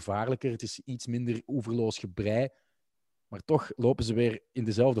net iets gevaarlijker. Het is iets minder oeverloos gebrei. Maar toch lopen ze weer in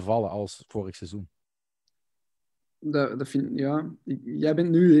dezelfde vallen als vorig seizoen. Jij bent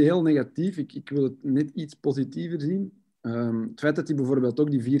nu heel negatief. Ik wil het net iets positiever zien. Het feit dat hij bijvoorbeeld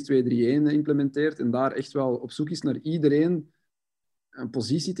ook die 4-2-3-1 implementeert en daar echt wel op zoek is naar iedereen een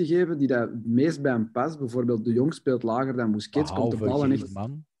positie te geven die dat het meest bij hem past. Bijvoorbeeld de Jong speelt lager dan Busquets. Komt de bal en echt...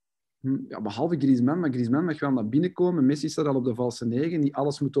 Ja, behalve Griezmann, maar Griezmann mag wel naar binnen komen. Messi staat al op de valse 9. Niet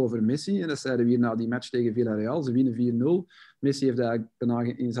alles moet over Messi. En dat zeiden we hier na die match tegen Villarreal. Ze winnen 4-0. Messi heeft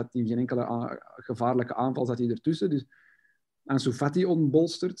eigenlijk zat in geen enkele gevaarlijke aanval zat hij ertussen. Dus Ansu Fati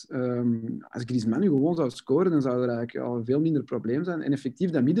ontbolstert. Als Griezmann nu gewoon zou scoren, dan zou er eigenlijk al veel minder probleem zijn. En effectief,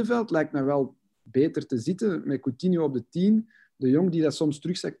 dat middenveld lijkt me wel beter te zitten. Met Coutinho op de 10. De Jong die dat soms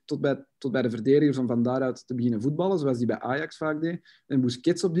terugzakt tot bij de verdedigers om van daaruit te beginnen voetballen, zoals die bij Ajax vaak deed. En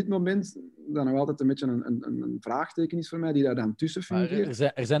Busquets op dit moment, dat nog altijd een beetje een vraagteken is voor mij, die daar dan tussen fungeert.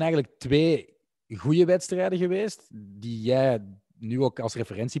 Er zijn eigenlijk 2 goede wedstrijden geweest, die jij nu ook als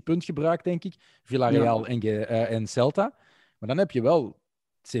referentiepunt gebruikt, denk ik. Villarreal en Celta. Maar dan heb je wel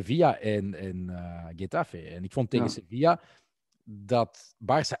Sevilla en Getafe. En ik vond tegen Sevilla dat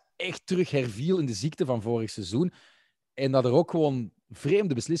Barça echt terug herviel in de ziekte van vorig seizoen. En dat er ook gewoon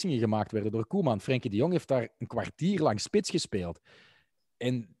vreemde beslissingen gemaakt werden door Koeman. Frenkie de Jong heeft daar een kwartier lang spits gespeeld.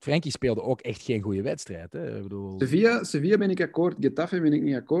 En Frenkie speelde ook echt geen goede wedstrijd. Hè? Ik bedoel... Sevilla ben ik akkoord, Getafe ben ik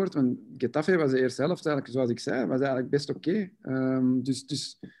niet akkoord. Want Getafe was de eerste helft eigenlijk, zoals ik zei, was eigenlijk best oké.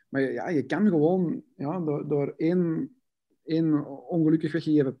 Maar ja, je kan gewoon door één ongelukkig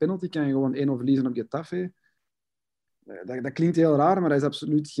weggegeven penalty kan je gewoon 1-0 verliezen op Getafe. Dat klinkt heel raar, maar dat is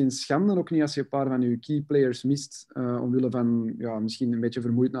absoluut geen schande. Ook niet als je een paar van je key players mist, omwille van misschien een beetje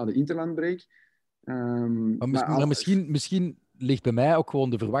vermoeid na de interlandbreak. Maar misschien ligt bij mij ook gewoon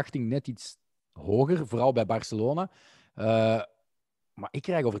de verwachting net iets hoger, vooral bij Barcelona. Maar ik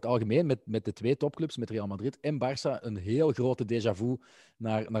krijg over het algemeen met de 2 topclubs, met Real Madrid en Barça, een heel grote déjà vu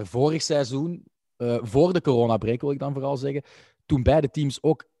naar vorig seizoen. Voor de coronabreak wil ik dan vooral zeggen. Toen beide teams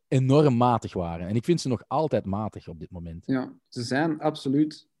ook enorm matig waren. En ik vind ze nog altijd matig op dit moment. Ja, ze zijn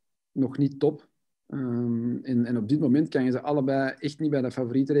absoluut nog niet top. En op dit moment kan je ze allebei echt niet bij de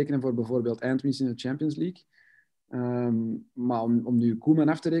favorieten rekenen voor bijvoorbeeld eindwinst in de Champions League. Maar om nu Koeman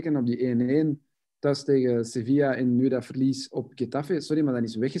af te rekenen op die 1-1 thuis tegen Sevilla en nu dat verlies op Getafe, sorry, maar dan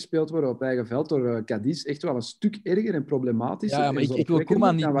is weggespeeld worden op eigen veld door Cadiz echt wel een stuk erger en problematischer Ja, maar en ik wil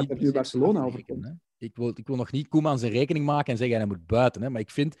Koeman dan wat niet er per nu se Barcelona afrekenen, overkomt. hè. Ik wil nog niet Koeman zijn rekening maken en zeggen hij moet buiten. Hè. Maar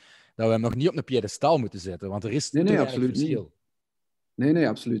ik vind dat we hem nog niet op een piedestal moeten zetten, want er is te Nee, weinig absoluut niet. verschil. Nee,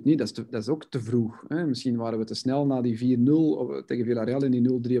 absoluut niet. Dat is ook te vroeg. Hè. Misschien waren we te snel na die 4-0 tegen Villarreal en die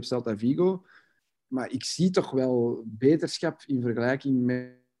 0-3 op Celta Vigo. Maar ik zie toch wel beterschap in vergelijking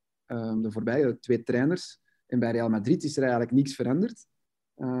met de voorbije 2 trainers. En bij Real Madrid is er eigenlijk niks veranderd.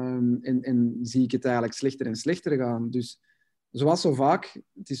 En zie ik het eigenlijk slechter en slechter gaan. Dus zoals zo vaak,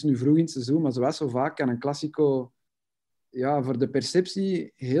 het is nu vroeg in het seizoen, maar zoals zo vaak kan een Classico voor de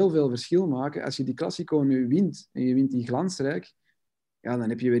perceptie heel veel verschil maken. Als je die Classico nu wint en je wint die glansrijk, ja, dan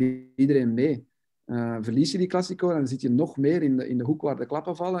heb je weer iedereen mee. Verlies je die Classico, dan zit je nog meer in de hoek waar de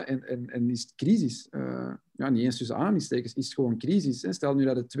klappen vallen en is het crisis. Niet eens tussen aanhalingstekens, is het gewoon crisis. Hè. Stel nu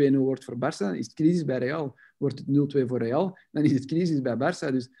dat het 2-0 wordt voor Barça, dan is het crisis bij Real. Wordt het 0-2 voor Real, dan is het crisis bij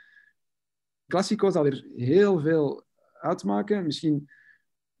Barça. Dus Classico zal er heel veel uitmaken. Misschien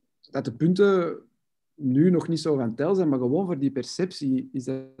dat de punten nu nog niet zo van tel zijn, maar gewoon voor die perceptie is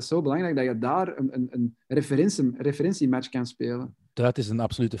het zo belangrijk dat je daar een referentiematch kan spelen. Duit is een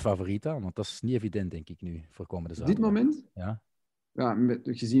absolute favoriet aan, want dat is niet evident, denk ik, nu, voor komende Op zaterdag. dit moment? Ja. Ja,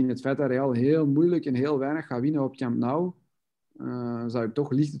 gezien het feit dat Real heel moeilijk en heel weinig gaat winnen op Camp Nou, zou ik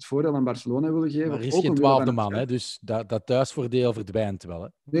toch licht het voordeel aan Barcelona willen geven. Maar er is ook geen omwille van 12e het man, hè, feit- dus dat thuisvoordeel verdwijnt wel. Hè.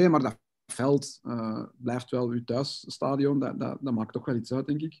 Nee, maar dat veld blijft wel uw thuisstadion. Dat maakt toch wel iets uit,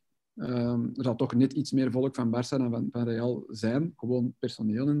 denk ik. Er zal toch net iets meer volk van Barça dan van Real zijn. Gewoon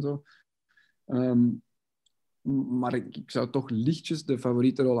personeel en zo. Maar ik zou toch lichtjes de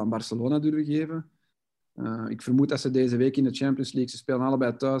favoriete rol aan Barcelona durven geven. Ik vermoed dat ze deze week in de Champions League, ze spelen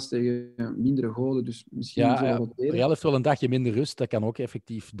allebei thuis tegen mindere goden, dus misschien zullen we roteren. Real heeft wel een dagje minder rust, dat kan ook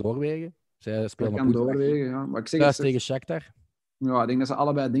effectief doorwegen. Zij spelen Dat op kan woensdag doorwegen, ja. Maar ik zeg thuis het, tegen Shakhtar. ja, ik denk dat ze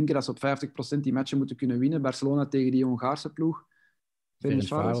allebei denken dat ze op 50% die matchen moeten kunnen winnen. Barcelona tegen die Hongaarse ploeg.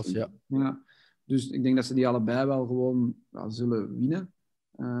 Ferencváros, ja. Dus ik denk dat ze die allebei wel gewoon zullen winnen.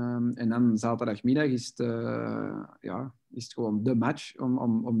 En dan zaterdagmiddag is het gewoon de match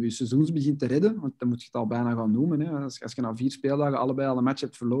om je seizoensbegin te redden. Want dan moet je het al bijna gaan noemen. Hè. Als je na 4 speeldagen allebei al een match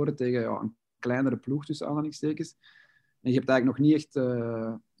hebt verloren tegen een kleinere ploeg, tussen aanhalingstekens. En je hebt eigenlijk nog niet echt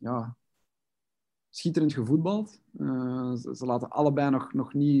schitterend gevoetbald. Ze laten allebei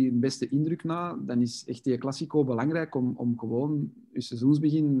nog niet de beste indruk na. Dan is echt die Classico belangrijk om gewoon je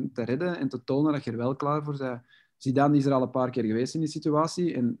seizoensbegin te redden en te tonen dat je er wel klaar voor bent. Zidane is er al een paar keer geweest in die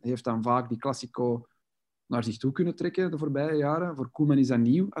situatie en heeft dan vaak die Classico naar zich toe kunnen trekken de voorbije jaren. Voor Koeman is dat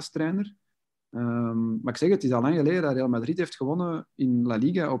nieuw als trainer. Maar ik zeg het is al lang geleden dat Real Madrid heeft gewonnen in La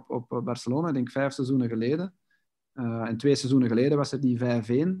Liga op Barcelona, ik denk 5 seizoenen geleden. En 2 seizoenen geleden was er die 5-1,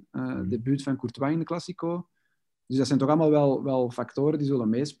 debuut van Courtois in de Classico. Dus dat zijn toch allemaal wel factoren die zullen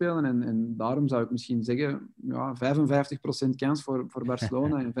meespelen. En daarom zou ik misschien zeggen, 55% kans voor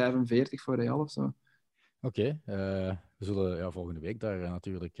Barcelona en 45% voor Real of zo. Oké, we zullen volgende week daar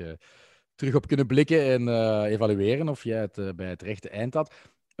natuurlijk terug op kunnen blikken en evalueren of jij het bij het rechte eind had.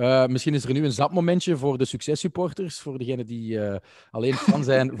 Misschien is er nu een zapmomentje voor de successupporters, voor degenen die alleen fan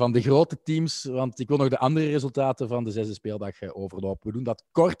zijn van de grote teams, want ik wil nog de andere resultaten van de 6e speeldag overlopen. We doen dat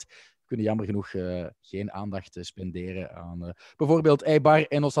kort. We kunnen jammer genoeg geen aandacht spenderen aan bijvoorbeeld Eibar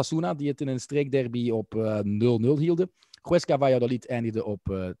en Osasuna, die het in een streekderby op 0-0 hielden. Huesca Valladolid eindigde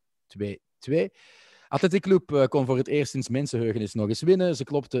op 2-2. Athletic Club kon voor het eerst sinds mensenheugenis nog eens winnen. Ze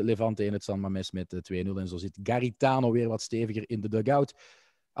klopte Levante in het San Mamés met 2-0 en zo zit Garitano weer wat steviger in de dugout.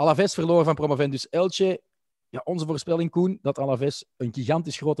 Alaves verloor van promovendus Elche. Ja, onze voorspelling, Koen, dat Alaves een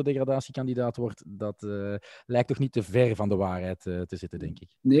gigantisch grote degradatiekandidaat wordt, dat lijkt toch niet te ver van de waarheid te zitten, denk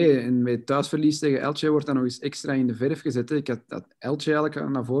ik. Nee, en met thuisverlies tegen Elche wordt dat nog eens extra in de verf gezet. Hè. Ik had dat Elche eigenlijk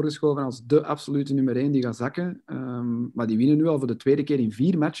naar voren geschoven als de absolute nummer 1 die gaat zakken. Maar die winnen nu al voor de 2e keer in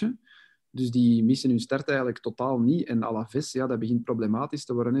 4 matchen. Dus die missen hun start eigenlijk totaal niet. En Alaves, dat begint problematisch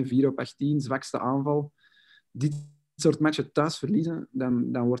te worden. Hè. 4 op 18, zwakste aanval. Dit soort matchen thuis verliezen,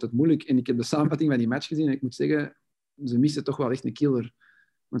 dan wordt het moeilijk. En ik heb de samenvatting van die match gezien en ik moet zeggen, ze missen toch wel echt een killer.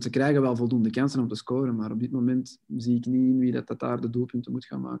 Want ze krijgen wel voldoende kansen om te scoren, maar op dit moment zie ik niet in wie dat daar de doelpunten moet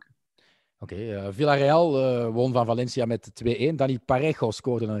gaan maken. Oké, Villarreal won van Valencia met 2-1. Dani Parejo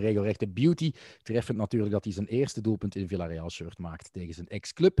scoorde een regelrechte beauty. Treffend natuurlijk dat hij zijn eerste doelpunt in Villarreal-shirt maakt tegen zijn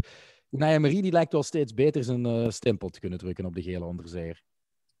ex-club. Unai Emery die lijkt wel steeds beter zijn stempel te kunnen drukken op de gele onderzeeër.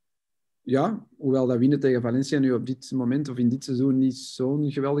 Ja, hoewel dat winnen tegen Valencia nu op dit moment of in dit seizoen niet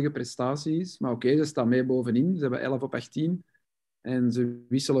zo'n geweldige prestatie is. Maar oké, ze staan mee bovenin. Ze hebben 11 op 18. En ze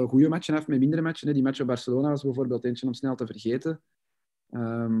wisselen goede matchen af met mindere matchen. Die match op Barcelona was bijvoorbeeld eentje om snel te vergeten.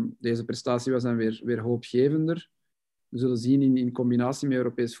 Deze prestatie was dan weer hoopgevender. We zullen zien in combinatie met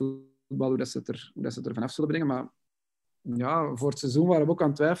Europees voetbal hoe dat ze het er vanaf zullen brengen. Maar ja, voor het seizoen waren we ook aan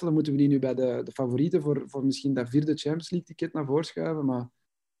het twijfelen. Moeten we die nu bij de favorieten voor misschien dat 4e Champions League ticket naar voren schuiven? Maar het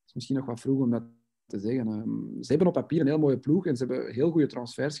is misschien nog wat vroeg om dat te zeggen. Ze hebben op papier een heel mooie ploeg en ze hebben heel goede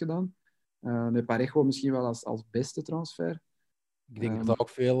transfers gedaan. Met Parejo misschien wel als beste transfer. Ik denk dat dat ook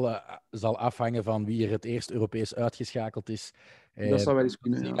veel zal afhangen van wie er het eerst Europees uitgeschakeld is. Dat zou wel eens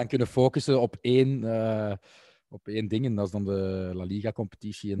kunnen, die ja. dan kunnen focussen op één ding, en dat is dan de La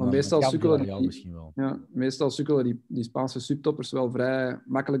Liga-competitie. En Maar dan meestal kan sukkelen Villarreal misschien wel. meestal sukkelen die Spaanse subtoppers wel vrij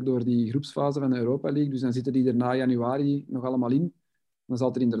makkelijk door die groepsfase van de Europa League. Dus dan zitten die er na januari nog allemaal in. Dan zal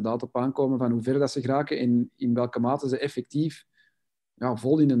het er inderdaad op aankomen van hoe ver dat ze geraken en in welke mate ze effectief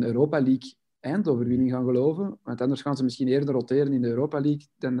vol in een Europa League eindoverwinning gaan geloven. Want anders gaan ze misschien eerder roteren in de Europa League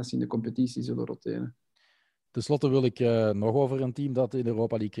dan dat ze in de competitie zullen roteren. Ten slotte wil ik nog over een team dat in de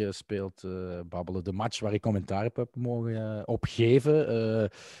Europa League speelt babbelen. De match waar ik commentaar op heb mogen opgeven.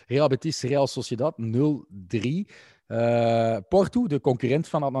 Real Betis, Real Sociedad 0-3. Porto, de concurrent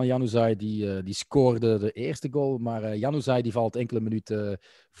van Adnan Januzaj, die scoorde de eerste goal. Maar Januzaj die valt enkele minuten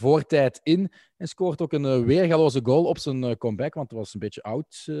voortijd in. En scoort ook een weergaloze goal op zijn comeback. Want het was een beetje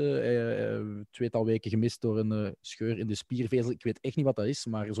oud. Tweetal weken gemist door een scheur in de spiervezel. Ik weet echt niet wat dat is,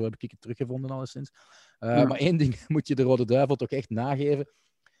 maar zo heb ik het teruggevonden alleszins. Maar één ding moet je de Rode Duivel toch echt nageven.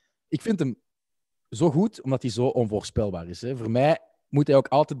 Ik vind hem zo goed, omdat hij zo onvoorspelbaar is. Hè. Voor mij moet hij ook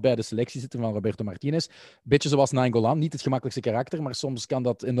altijd bij de selectie zitten van Roberto Martinez. Beetje zoals Nainggolan, niet het gemakkelijkste karakter, maar soms kan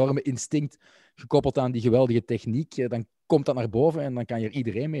dat enorme instinct, gekoppeld aan die geweldige techniek, dan komt dat naar boven en dan kan je er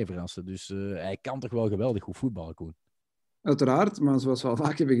iedereen mee verrassen. Dus hij kan toch wel geweldig goed voetballen, Koen. Uiteraard, maar zoals we al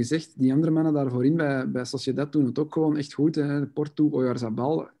vaak hebben gezegd, die andere mannen daarvoor in bij Sociedad doen het ook gewoon echt goed. Hè. Porto,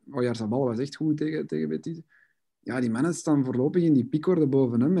 Oyarzabal was echt goed tegen Betis. Ja, die mannen staan voorlopig in die piekorde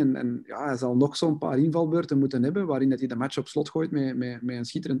boven hem. En hij zal nog zo'n paar invalbeurten moeten hebben, waarin dat hij de match op slot gooit met een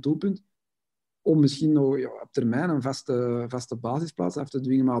schitterend doelpunt. Om misschien nog op termijn een vaste basisplaats af te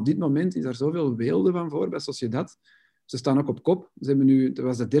dwingen. Maar op dit moment is er zoveel weelde van voor bij Sociedad. Ze staan ook op kop. Ze hebben nu, het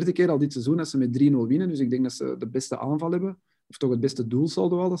was de 3e keer al dit seizoen dat ze met 3-0 winnen. Dus ik denk dat ze de beste aanval hebben. Of toch het beste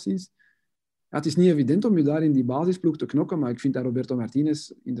doelsaldo alleszins. Ja, het is niet evident om je daar in die basisploeg te knokken. Maar ik vind dat Roberto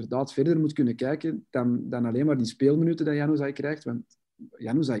Martinez inderdaad verder moet kunnen kijken dan alleen maar die speelminuten dat Januzaj krijgt. Want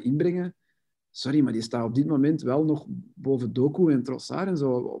Januzaj inbrengen... Sorry, maar die staat op dit moment wel nog boven Doku en Trossard en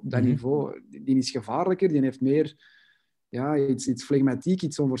zo op dat niveau. Die is gevaarlijker. Die heeft meer... iets flegmatiek,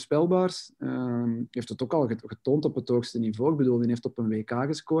 iets onvoorspelbaars. Heeft het ook al getoond op het hoogste niveau. Ik bedoel, die heeft op een WK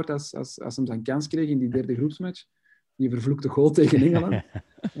gescoord als hem zijn kans kreeg in die 3e groepsmatch. Die vervloekte goal tegen Engeland.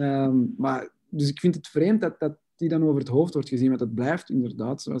 Dus ik vind het vreemd dat die dan over het hoofd wordt gezien. Want het blijft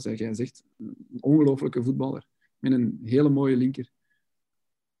inderdaad, zoals jij zegt, een ongelooflijke voetballer. Met een hele mooie linker.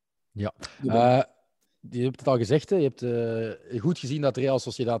 Ja. Je hebt het al gezegd, hè? Je hebt goed gezien dat Real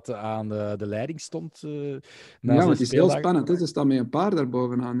Sociedad aan de leiding stond. Want het is heel spannend. Hè? Ze staan met een paar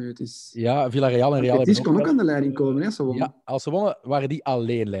daarbovenaan nu. Het is... Ja, Villarreal en Real Betis kon ook aan de leiding komen, hè, ze wonnen. Ja, als ze wonnen, waren die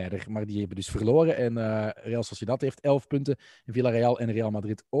alleen leider. Maar die hebben dus verloren. En Real Sociedad heeft 11 punten. En Villarreal en Real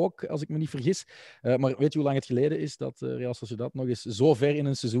Madrid ook, als ik me niet vergis. Maar weet je hoe lang het geleden is dat Real Sociedad nog eens zo ver in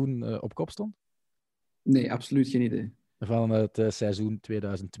een seizoen op kop stond? Nee, absoluut geen idee. Van het seizoen 2002-2003.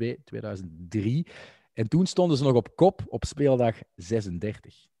 En toen stonden ze nog op kop op speeldag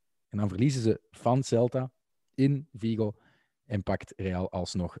 36. En dan verliezen ze van Celta in Vigo en pakt Real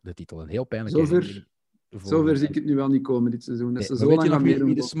alsnog de titel. Een heel pijnlijke herinnering. Zover zie ik het nu wel niet komen dit seizoen. Dat Nee, zo weet lang je nog meedoen.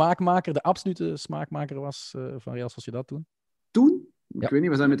 wie de smaakmaker, de absolute smaakmaker was van Real Sociedad toen? Toen? Ja. Ik weet niet,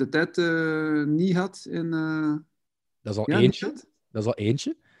 was hij met de tijd niet had en... Dat is al eentje. Dat is al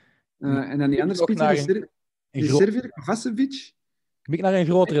eentje. En dan die andere Nog spits, naar die Servir Kovacevic. Ik naar een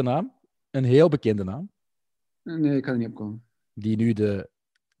grotere naam. Een heel bekende naam. Nee, ik kan er niet op komen. Die nu de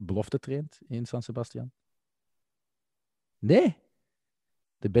belofte traint in San Sebastian. Nee.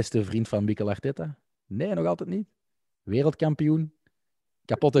 De beste vriend van Mikel Arteta. Nee, nog altijd niet. Wereldkampioen.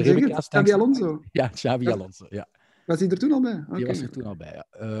 Kapotte ribbenkaas. Xabi Alonso. Ja, Xabi Alonso. Ja. Was hij er toen al bij? Die was er toen al bij, ja.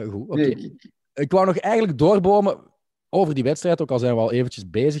 Goed, oké. Nee, Ik wou nog eigenlijk doorbomen over die wedstrijd, ook al zijn we al eventjes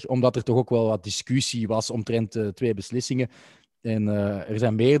bezig, omdat er toch ook wel wat discussie was omtrent 2 beslissingen. En er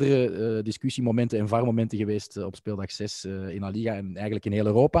zijn meerdere discussiemomenten en VAR-momenten geweest op speeldag 6 in La Liga en eigenlijk in heel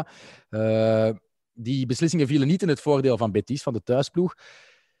Europa. Die beslissingen vielen niet in het voordeel van Betis, van de thuisploeg.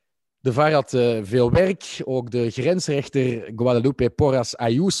 De VAR had veel werk. Ook de grensrechter Guadalupe Porras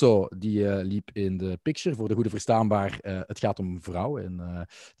Ayuso die liep in de picture. Voor de goede verstaanbaar, het gaat om een vrouw. En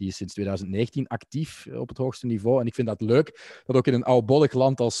die is sinds 2019 actief op het hoogste niveau. En ik vind dat leuk dat ook in een oudbollig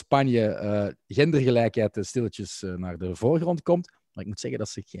land als Spanje gendergelijkheid stilletjes naar de voorgrond komt. Maar ik moet zeggen dat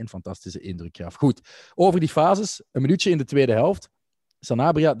ze geen fantastische indruk gaf. Goed, over die fases. Een minuutje in de tweede helft.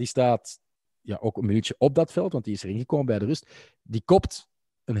 Sanabria die staat ook een minuutje op dat veld, want die is erin gekomen bij de rust. Die kopt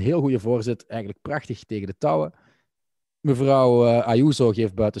een heel goede voorzet, eigenlijk prachtig tegen de touwen. Mevrouw Ayuso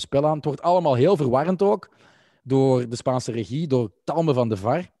geeft buitenspel aan. Het wordt allemaal heel verwarrend ook door de Spaanse regie, door talmen van de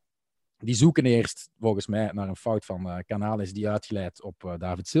VAR. Die zoeken eerst, volgens mij, naar een fout van Canales die uitglijdt op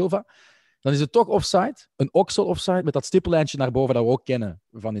David Silva. Dan is het toch offside, een oksel offside met dat stippellijntje naar boven dat we ook kennen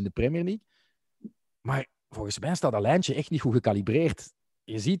van in de Premier League. Maar volgens mij staat dat lijntje echt niet goed gekalibreerd.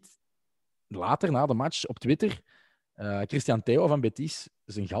 Je ziet later, na de match, op Twitter, Christian Theo van Betis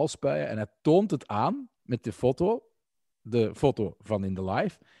zijn gal spuien en hij toont het aan met de foto van in de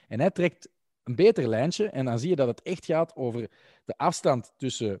live. En hij trekt een beter lijntje en dan zie je dat het echt gaat over de afstand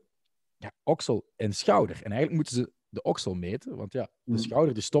tussen oksel en schouder. En eigenlijk moeten ze de oksel meten, want de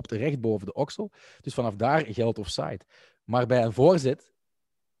schouder die stopt recht boven de oksel. Dus vanaf daar geldt offside. Maar bij een voorzet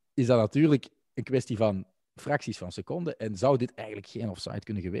is dat natuurlijk een kwestie van fracties van seconden en zou dit eigenlijk geen offside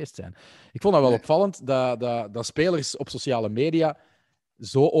kunnen geweest zijn. Ik vond dat wel opvallend dat spelers op sociale media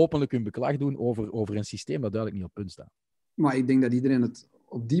zo openlijk hun beklag doen over een systeem dat duidelijk niet op punt staat. Maar ik denk dat iedereen het...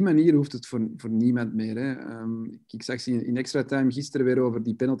 Op die manier hoeft het voor niemand meer. Hè. Ik zag ze in extra time gisteren weer over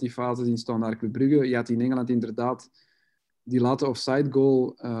die penaltyfases in Standaard Club Brugge. Je had in Engeland inderdaad die late offside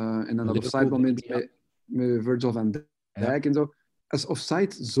goal en dan dat offside moment met Virgil van Dijk en zo. Als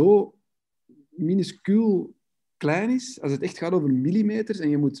offside zo minuscuul klein is, als het echt gaat over millimeters en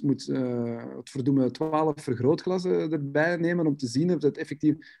je moet het verdoemen 12 vergrootglassen erbij nemen om te zien of het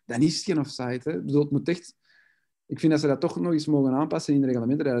effectief... Dan is het geen offside. Hè. Ik bedoel, het moet echt... Ik vind dat ze dat toch nog eens mogen aanpassen in de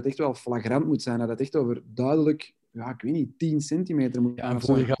reglementen, dat het echt wel flagrant moet zijn, dat het echt over duidelijk, ik weet niet, 10 centimeter moet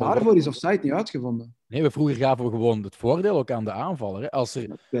zijn. Daarvoor is offside niet uitgevonden. Nee, vroeger gaven we gewoon het voordeel ook aan de aanvaller. Hè. Als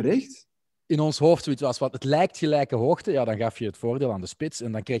er terecht in ons hoofd zoiets was, wat het lijkt gelijke hoogte, dan gaf je het voordeel aan de spits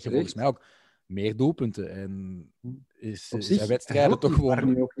en dan kreeg je volgens mij ook meer doelpunten. En zijn wedstrijden toch gewoon...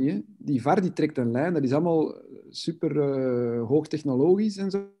 Nu ook niet, hè? Die VAR die trekt een lijn, dat is allemaal super hoogtechnologisch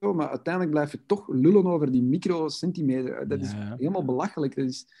en zo, maar uiteindelijk blijf je toch lullen over die microcentimeter. Dat is helemaal belachelijk. Dat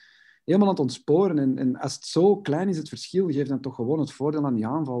is helemaal aan het ontsporen. En als het zo klein is, het verschil, geef dan toch gewoon het voordeel aan die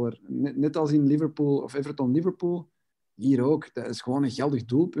aanvaller. Net als in Liverpool of Everton-Liverpool, hier ook. Dat is gewoon een geldig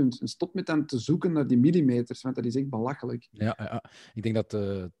doelpunt. En stop met dan te zoeken naar die millimeters, want dat is echt belachelijk. Ja. Ik denk dat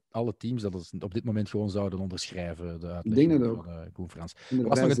alle teams dat op dit moment gewoon zouden onderschrijven. Ik denk dat ook. Koen Frans. Er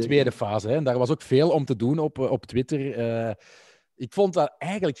was nog een tweede fase. Hè? En daar was ook veel om te doen op Twitter. Ik vond dat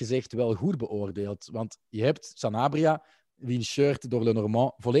eigenlijk gezegd wel goed beoordeeld. Want je hebt Sanabria, wiens shirt door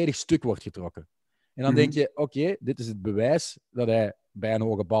Lenormand volledig stuk wordt getrokken. En dan denk je, oké, dit is het bewijs dat hij bij een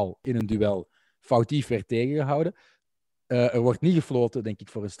hoge bal in een duel foutief werd tegengehouden. Er wordt niet gefloten, denk ik,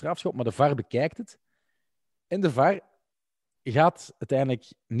 voor een strafschop, maar de VAR bekijkt het. En de VAR gaat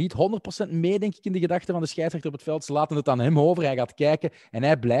uiteindelijk niet 100% mee, denk ik, in de gedachten van de scheidsrechter op het veld. Ze laten het aan hem over, hij gaat kijken en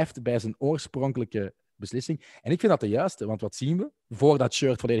hij blijft bij zijn oorspronkelijke beslissing. En ik vind dat de juiste, want wat zien we? Voor dat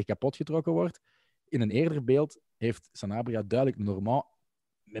shirt volledig kapot getrokken wordt, in een eerder beeld heeft Sanabria duidelijk Normand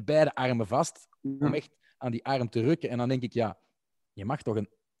met beide armen vast om echt aan die arm te rukken. En dan denk ik, je mag toch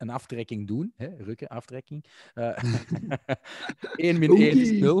een aftrekking doen. Hè? Rukken, aftrekking. 1 min 1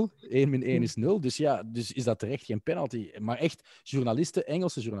 is 0. 1 min 1 is 0. Dus is dat terecht geen penalty. Maar echt, journalisten,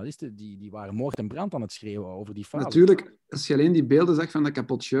 Engelse journalisten, die waren moord en brand aan het schreeuwen over die fase. Natuurlijk, als je alleen die beelden zag van dat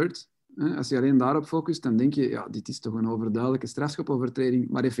kapot shirt, als je alleen daarop focust, dan denk je, dit is toch een overduidelijke strafschopovertreding.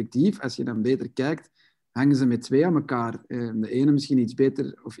 Maar effectief, als je dan beter kijkt, hangen ze met 2 aan elkaar. De ene misschien iets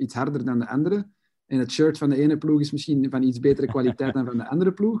beter of iets harder dan de andere. En het shirt van de ene ploeg is misschien van iets betere kwaliteit dan van de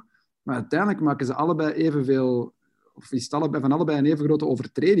andere ploeg. Maar uiteindelijk maken ze allebei evenveel... Of is het van allebei een even grote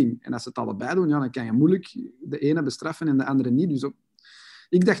overtreding. En als ze het allebei doen, dan kan je moeilijk de ene bestraffen en de andere niet. Dus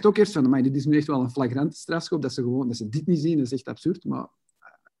ik dacht ook eerst van, dit is nu echt wel een flagrante strafschop. Dat ze dit niet zien, is echt absurd. Maar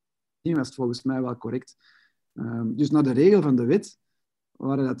was het volgens mij wel correct. Dus naar de regel van de wet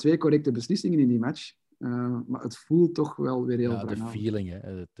waren dat 2 correcte beslissingen in die match. Maar het voelt toch wel weer heel de feeling, hè.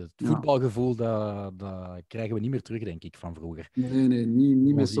 Het voetbalgevoel, dat krijgen we niet meer terug, denk ik, van vroeger. Nee,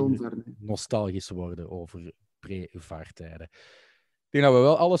 niet met zo'n VAR. Nostalgisch worden over pre-VAR-tijden. Ik denk dat we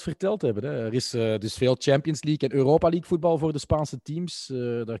wel alles verteld hebben. Hè. Er is dus veel Champions League en Europa League voetbal voor de Spaanse teams.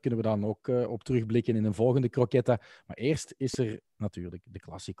 Daar kunnen we dan ook op terugblikken in een volgende croquetta. Maar eerst is er natuurlijk de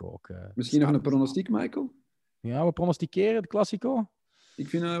Classico ook. Misschien nog een pronostiek, Michael? Ja, we pronosticeren de Classico. Ik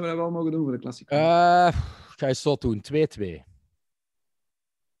vind dat we dat wel mogen doen voor de Classico. Ga je zo doen. 2-2.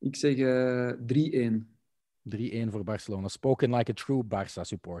 Ik zeg 3-1. 3-1 voor Barcelona. Spoken like a true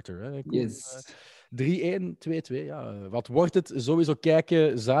Barça-supporter. Hè? Yes. 3-1, 2-2. Ja. Wat wordt het? Sowieso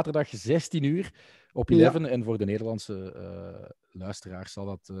kijken zaterdag 16 uur op 11. Ja. En voor de Nederlandse luisteraars zal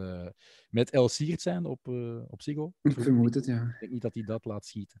dat met El Siert zijn op Ziggo. Ik vermoed het, ja. Ik denk niet dat hij dat laat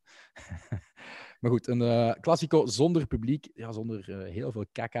schieten. Maar goed, een Classico zonder publiek, ja, zonder heel veel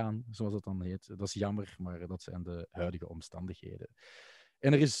kak aan, zoals het dan heet. Dat is jammer, maar dat zijn de huidige omstandigheden.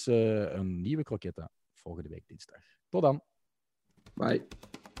 En er is een nieuwe croquetta volgende week dinsdag. Tot dan. Bye.